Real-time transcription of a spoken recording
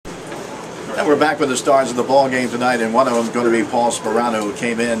And we're back with the stars of the ball game tonight, and one of them is going to be Paul Sperano, who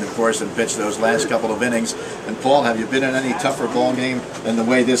came in, of course, and pitched those last couple of innings. And Paul, have you been in any tougher ball game than the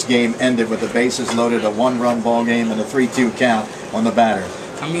way this game ended with the bases loaded, a one-run ball game, and a 3-2 count on the batter?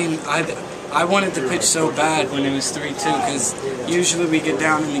 I mean, I wanted to pitch so bad when it was 3-2 because usually we get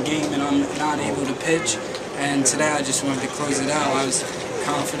down in the game and I'm not able to pitch. And today I just wanted to close it out. I was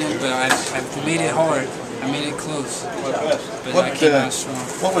confident, but I made it hard. I made it close, but I came out strong.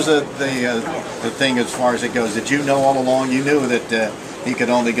 What was the thing as far as it goes? Did you know all along? You knew that Evan could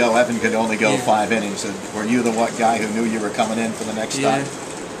only go 5 innings. And were you the guy who knew you were coming in for the next time?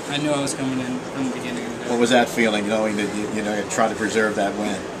 I knew I was coming in from the beginning of the day. What was that feeling, knowing that you try to preserve that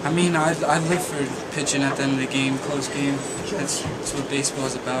win? I mean, I live for pitching at the end of the game, close game. That's what baseball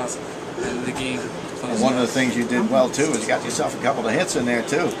is about, end of the game. And one of the things you did well too is you got yourself a couple of hits in there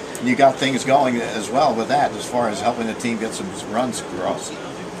too. And you got things going as well with that, as far as helping the team get some runs across.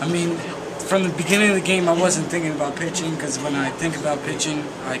 I mean, from the beginning of the game, I wasn't thinking about pitching because when I think about pitching,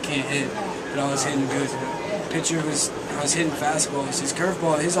 I can't hit. But I was hitting good. I was hitting fastballs. His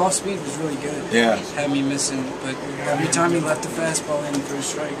curveball, his off speed was really good. Yeah. Had me missing, but every time he left the fastball in for a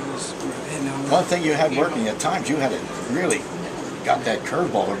strike, it was hitting out. One thing you had working at times, you had it really got that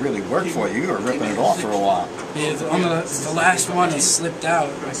curveball to really work for you. You were ripping it off for a while. Yeah, on the last one, it slipped out.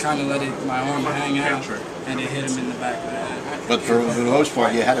 I kind of let my arm hang out, and it hit him in the back of the head. But for the most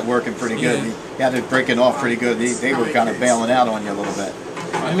part, you had it working pretty good. You had it breaking off pretty good. They were kind of bailing out on you a little bit.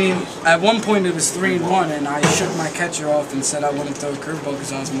 I mean, at one point it was 3-1, and I shook my catcher off and said I wouldn't throw a curveball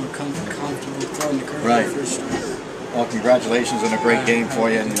because I was more comfortable throwing the curveball first. Well, congratulations on a great game for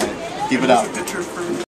you, and keep it up.